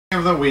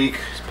of the week.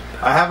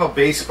 I have a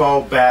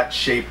baseball bat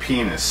shaped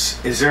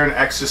penis. Is there an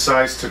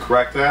exercise to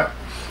correct that?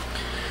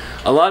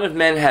 A lot of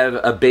men have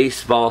a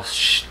baseball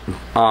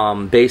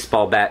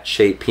bat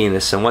shaped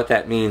penis, and what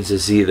that means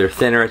is either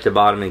thinner at the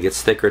bottom and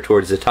gets thicker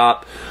towards the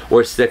top,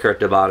 or it's thicker at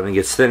the bottom and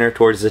gets thinner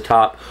towards the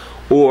top,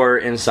 or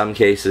in some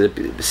cases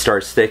it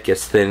starts thick,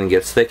 gets thin, and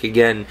gets thick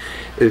again.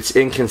 It's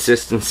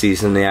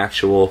inconsistencies in the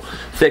actual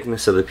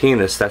thickness of the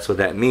penis. That's what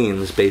that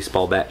means,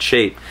 baseball bat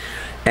shape.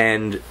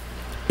 And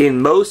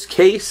in most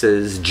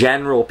cases,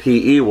 general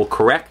PE will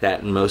correct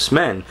that in most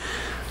men.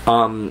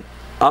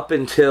 Up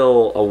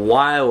until a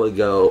while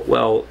ago,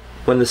 well,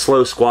 when the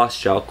slow squash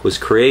jock was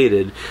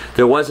created,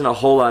 there wasn't a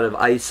whole lot of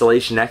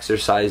isolation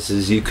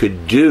exercises you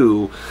could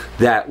do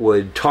that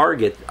would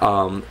target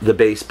the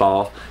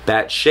baseball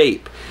bat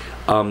shape.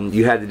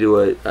 You had to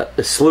do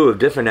a slew of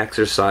different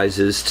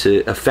exercises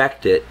to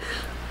affect it.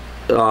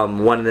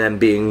 One of them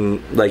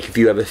being, like, if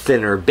you have a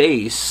thinner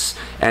base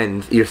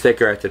and you're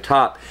thicker at the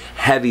top,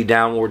 heavy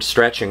downward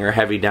stretching or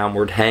heavy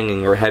downward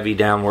hanging or heavy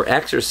downward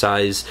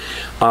exercise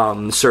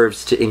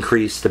serves to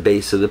increase the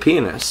base of the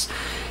penis.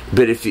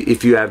 But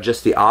if you have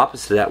just the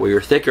opposite of that, where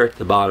you're thicker at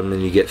the bottom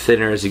and you get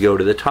thinner as you go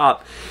to the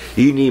top,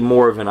 you need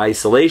more of an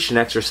isolation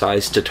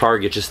exercise to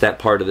target just that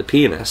part of the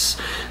penis.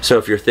 So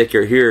if you're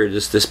thicker here,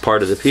 just this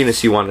part of the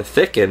penis you want to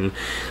thicken,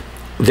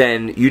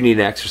 then you need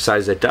an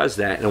exercise that does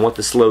that. And what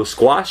the slow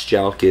squash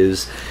jock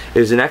is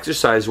an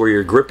exercise where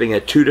you're gripping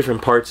at two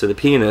different parts of the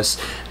penis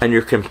and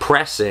you're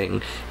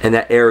compressing, and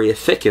that area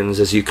thickens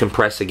as you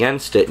compress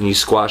against it and you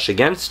squash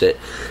against it.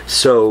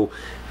 So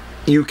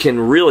you can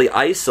really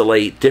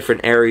isolate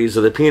different areas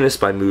of the penis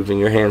by moving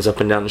your hands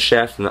up and down the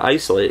shaft and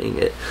isolating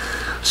it.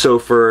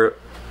 So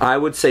I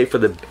would say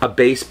for a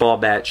baseball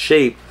bat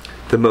shape,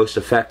 the most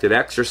effective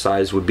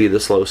exercise would be the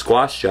slow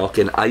squash jock,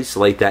 and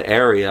isolate that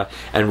area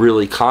and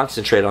really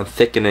concentrate on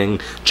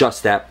thickening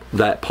just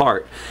that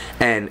part.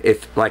 And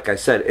if, like I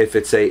said, if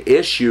it's a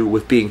issue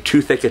with being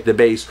too thick at the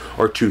base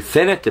or too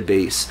thin at the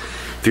base,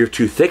 if you're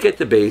too thick at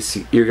the base,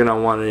 you're going to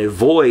want to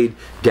avoid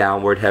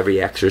downward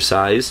heavy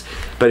exercise.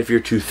 But if you're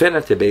too thin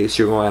at the base,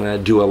 you're going to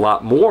do a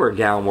lot more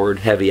downward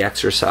heavy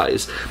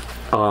exercise.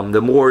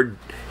 The more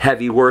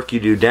heavy work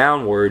you do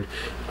downward,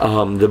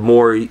 the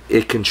more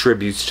it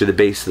contributes to the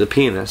base of the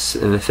penis,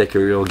 and the thicker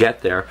you'll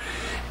get there.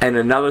 And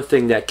another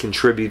thing that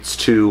contributes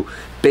to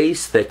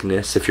base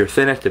thickness, if you're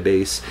thin at the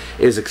base,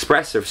 is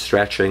expressive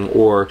stretching,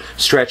 or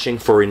stretching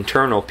for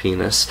internal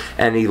penis.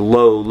 Any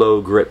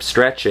low grip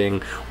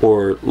stretching,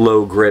 or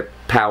low grip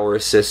power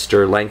assist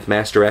or length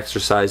master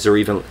exercise, or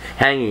even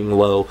hanging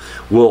low,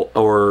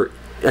 or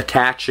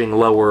attaching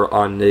lower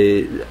on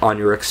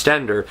your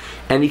extender.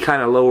 Any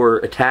kind of lower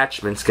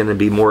attachment's going to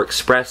be more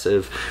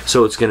expressive,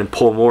 so it's going to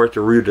pull more at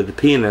the root of the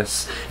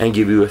penis and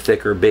give you a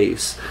thicker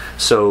base.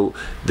 So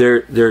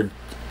they're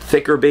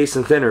thicker base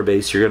and thinner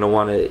base. You're going to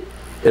want to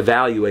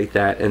evaluate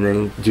that and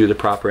then do the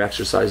proper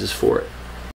exercises for it.